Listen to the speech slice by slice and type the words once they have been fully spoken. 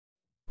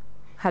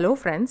Hello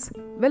friends,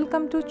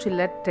 welcome to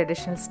Chillat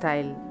Traditional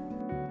Style.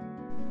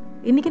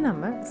 இன்னைக்கு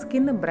நம்ம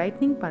skin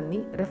brightening பண்ணி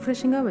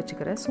ரெஃப்ரெஷிங்கா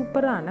வச்சுக்கிற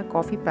சூப்பரான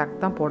காஃபி பேக்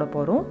தான் போட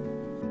போறோம்.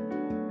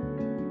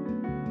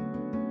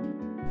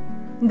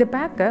 இந்த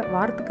பேக்கை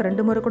வாரத்துக்கு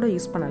 2 முறை கூட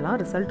யூஸ் பண்ணலாம்.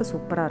 ரிசல்ட்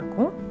சூப்பரா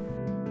இருக்கும்.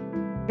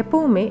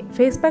 எப்பவுமே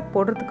ஃபேஸ் பேக்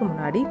போடுறதுக்கு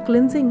முன்னாடி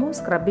கிளென்சிங்கும்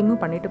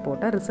ஸ்க்ரப்பிங்கும் பண்ணிட்டு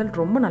போட்டா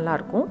ரிசல்ட் ரொம்ப நல்லா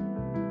இருக்கும்.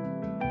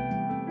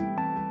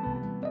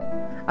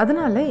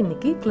 அதனால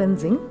இன்னைக்கு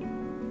கிளென்சிங்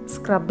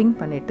ஸ்க்ரப்பிங்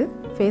பண்ணிட்டு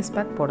ஃபேஸ்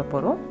பேக் போட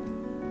போறோம்.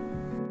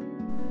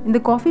 இந்த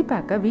காஃபி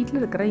பேக்கை வீட்டில்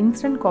இருக்கிற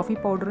இன்ஸ்டன்ட் காஃபி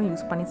பவுடரும்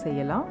யூஸ் பண்ணி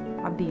செய்யலாம்.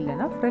 அப்படி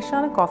இல்லைன்னா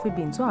ஃப்ரெஷ்ஷான காஃபி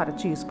பீன்ஸும்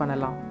அரைச்சி யூஸ்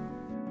பண்ணலாம்.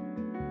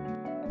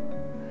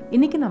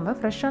 இன்னைக்கு நம்ம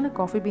ஃப்ரெஷ்ஷான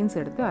காஃபி பீன்ஸ்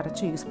எடுத்து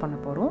அரைச்சி யூஸ் பண்ண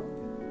போகிறோம்.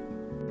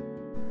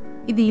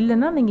 இது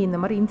இல்லைன்னா நீங்கள் இந்த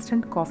மாதிரி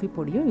இன்ஸ்டன்ட் காஃபி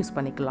பொடியும் யூஸ்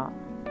பண்ணிக்கலாம்.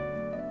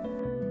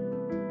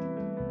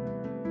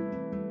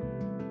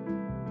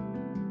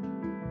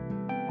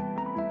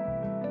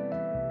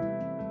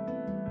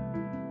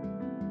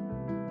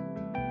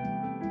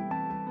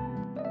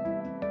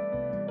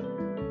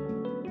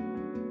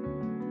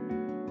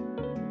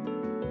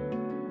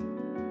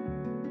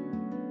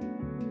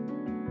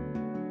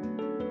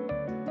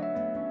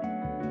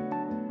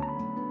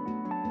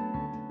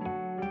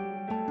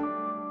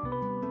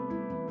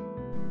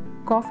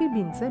 காஃபி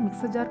பீன்ஸை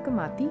மிக்சர் ஜாருக்கு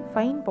மாற்றி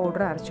ஃபைன்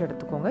பவுடரை அரைச்சி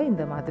எடுத்துக்கோங்க.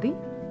 இந்த மாதிரி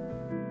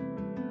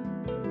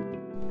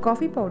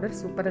காஃபி பவுடர்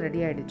சூப்பராக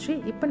ரெடி ஆகிடுச்சு.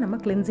 இப்போ நம்ம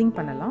கிளென்சிங்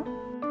பண்ணலாம்.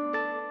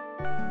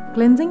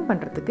 கிளென்சிங்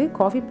பண்ணுறதுக்கு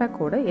காஃபி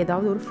பேக்கோட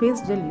ஏதாவது ஒரு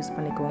ஃபேஸ் ஜெல் யூஸ்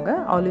பண்ணிக்கோங்க.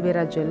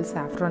 ஆலிவேரா ஜெல்,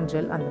 சாஃப்ரான்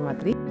ஜெல் அந்த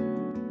மாதிரி.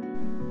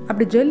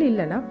 அப்படி ஜெல்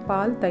இல்லைன்னா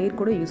பால், தயிர்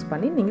கூட யூஸ்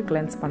பண்ணி நீங்கள்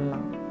கிளென்ஸ்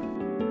பண்ணலாம்.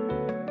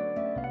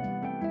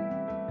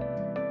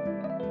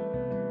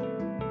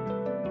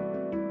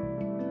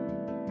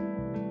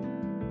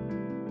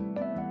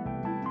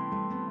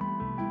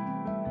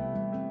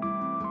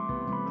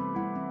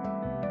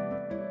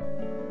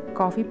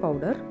 Coffee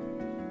powder,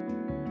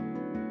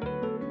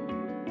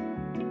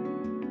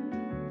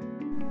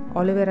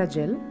 aloe vera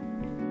gel,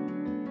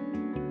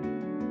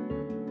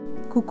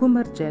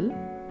 cucumber gel,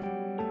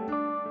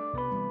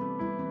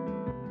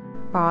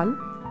 பால்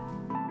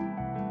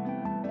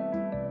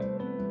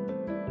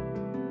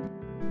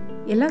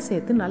எல்லாம்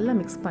சேர்த்து நல்லா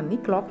மிக்ஸ் பண்ணி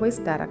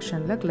கிளாக்வைஸ்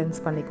டைரக்ஷனில்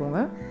கிளென்ஸ்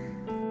பண்ணிக்கோங்க.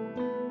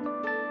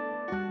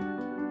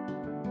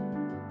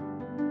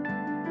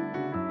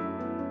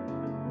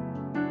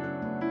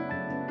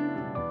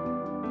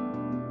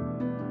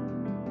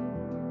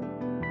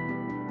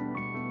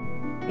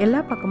 எல்லா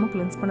பக்கமும்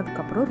கிளென்ஸ்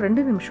பண்ணதுக்கப்புறம்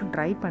 2 நிமிஷம்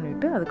ட்ரை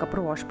பண்ணிவிட்டு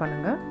அதுக்கப்புறம் வாஷ்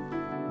பண்ணுங்கள்.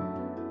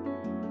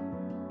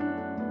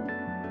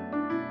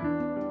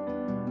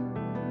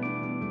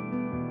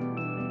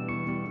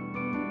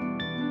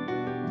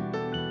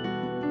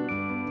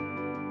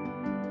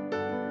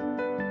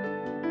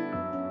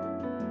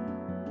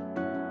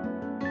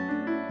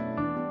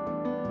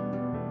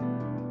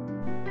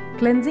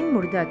 கிளென்சிங்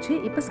முடிஞ்சாச்சு.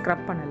 இப்போ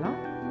ஸ்க்ரப் பண்ணலாம்.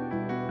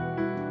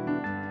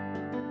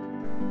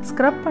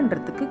 ஸ்க்ரப்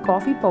பண்ணுறதுக்கு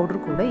காஃபி பவுடர்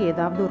கூட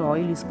ஏதாவது ஒரு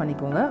ஆயில் யூஸ்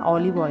பண்ணிக்கோங்க.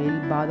 ஆலிவ் ஆயில்,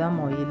 பாதாம்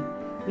ஆயில்,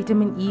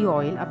 விட்டமின் இ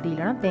ஆயில், அப்படி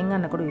இல்லைனா தேங்காய்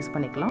எண்ணெய் கூட யூஸ்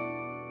பண்ணிக்கலாம்.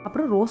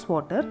 அப்புறம் ரோஸ்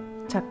வாட்டர்,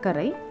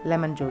 சர்க்கரை,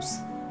 லெமன் ஜூஸ்.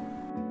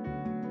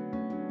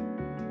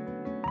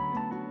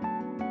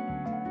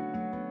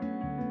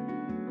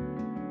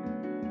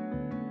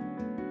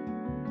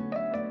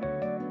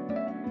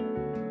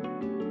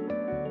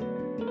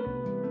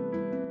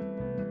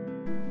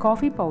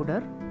 காஃபி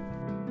பவுடர்,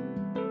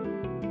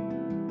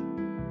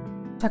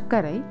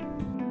 சர்க்கரை,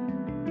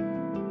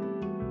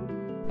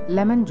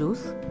 லெமன்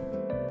ஜூஸ்,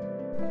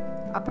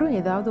 அப்புறம்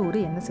ஏதாவது ஒரு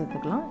எண்ணெய்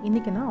சேர்த்துக்கலாம்.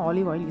 இன்றைக்கி நான்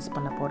ஆலிவ் ஆயில் யூஸ்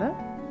பண்ண போகிறேன்.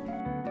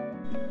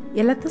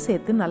 எல்லாத்தையும்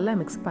சேர்த்து நல்லா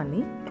மிக்ஸ்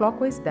பண்ணி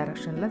கிளாக்வைஸ்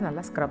டைரக்ஷனில்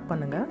நல்லா ஸ்க்ரப்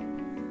பண்ணுங்கள்.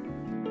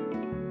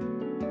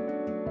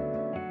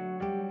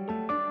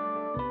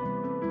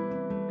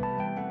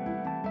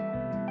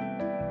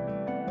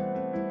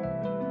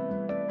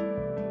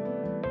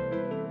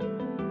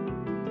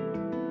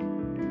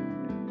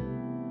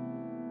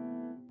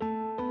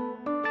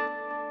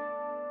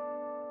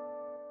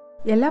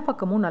 எல்லா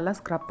பக்கமும் நல்லா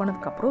ஸ்க்ரப்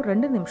பண்ணதுக்கப்புறம்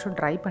 2 நிமிஷம்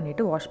ட்ரை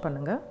பண்ணிவிட்டு வாஷ்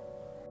பண்ணுங்கள்.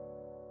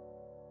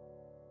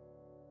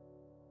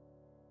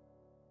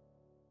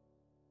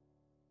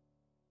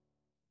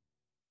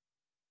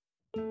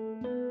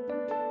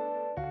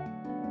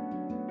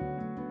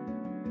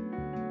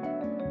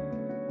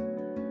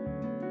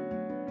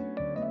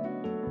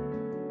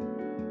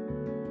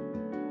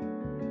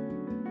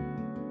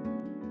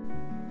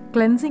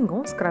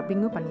 கிளென்சிங்கும்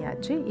ஸ்க்ரப்பிங்கும்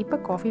பண்ணியாச்சு. இப்போ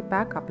காஃபி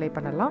பேக் அப்ளை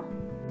பண்ணலாம்.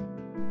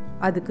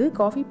 அதுக்கு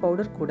காஃபி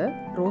பவுடர் கூட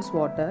ரோஸ்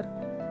வாட்டர்,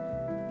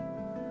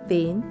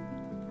 தேன்,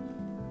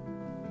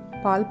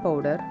 பால்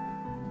பவுடர்,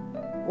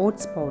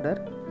 ஓட்ஸ் பவுடர்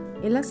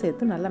எல்லாம்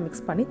சேர்த்து நல்லா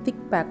மிக்ஸ் பண்ணி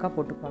திக் பேக்காக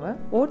போட்டுக்கோங்க.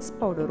 ஓட்ஸ்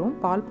பவுடரும்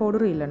பால்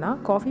பவுடரும் இல்லைன்னா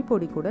காஃபி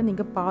பொடி கூட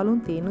நீங்கள்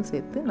பாலும் தேனும்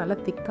சேர்த்து நல்லா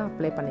திக்காக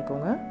அப்ளை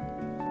பண்ணிக்கோங்க.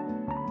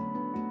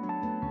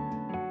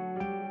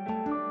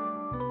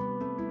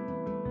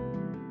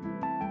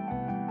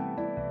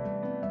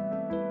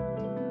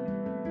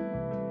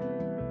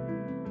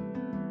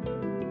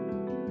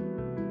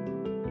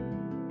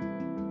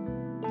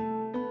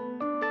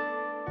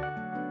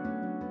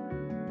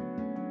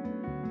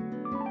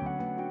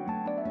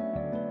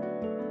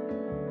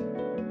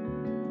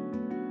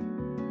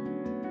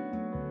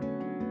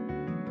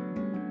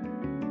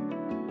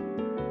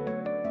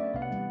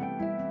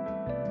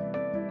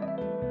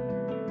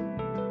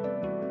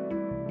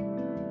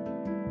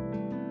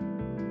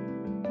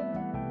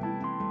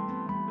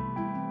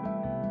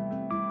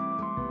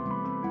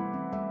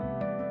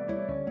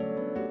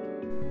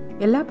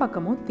 எல்லா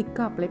பக்கமும்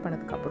திக்காக அப்ளை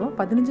பண்ணதுக்கப்புறம்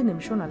 15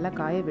 நிமிஷம் நல்லா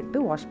காய விட்டு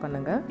வாஷ்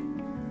பண்ணுங்கள்.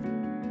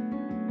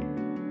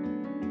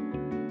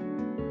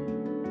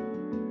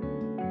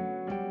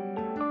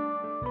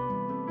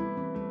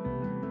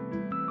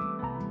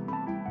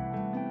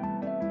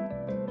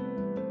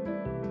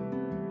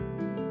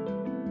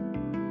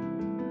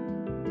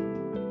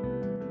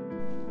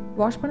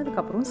 வாஷ்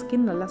பண்ணதுக்கப்புறம்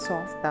ஸ்கின் நல்லா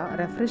சாஃப்டாக,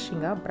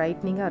 ரெஃப்ரெஷிங்காக,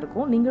 பிரைட்னிங்காக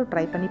இருக்கும். நீங்களும்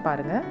ட்ரை பண்ணி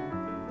பாருங்கள்.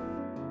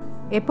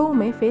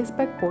 எப்போவுமே ஃபேஸ்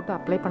பேக் போட்டு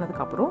அப்ளை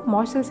பண்ணதுக்கப்புறம்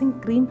மாய்ஸ்சரைசிங்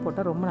க்ரீம்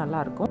போட்டால் ரொம்ப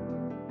நல்லாயிருக்கும்.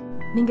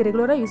 நீங்கள்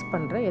ரெகுலராக யூஸ்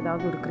பண்ணுற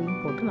ஏதாவது ஒரு க்ரீம்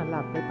போட்டு நல்லா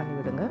அப்ளை பண்ணி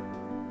விடுங்க.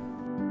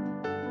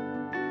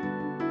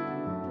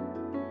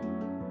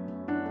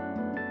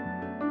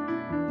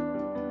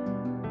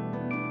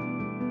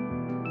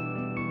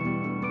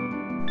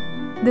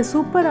 இந்த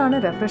சூப்பரான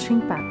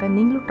ரெஃப்ரெஷிங் பேக்கை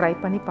நீங்களும் ட்ரை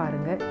பண்ணி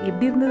பாருங்கள்.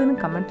 எப்படி இருந்ததுன்னு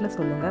கமெண்ட்டில்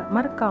சொல்லுங்கள்.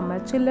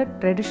 மறக்காமல் சில்லட்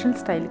ட்ரெடிஷ்னல்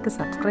ஸ்டைலுக்கு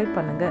சப்ஸ்கிரைப்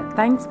பண்ணுங்கள்.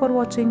 தேங்க்ஸ் ஃபார்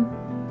வாட்சிங்.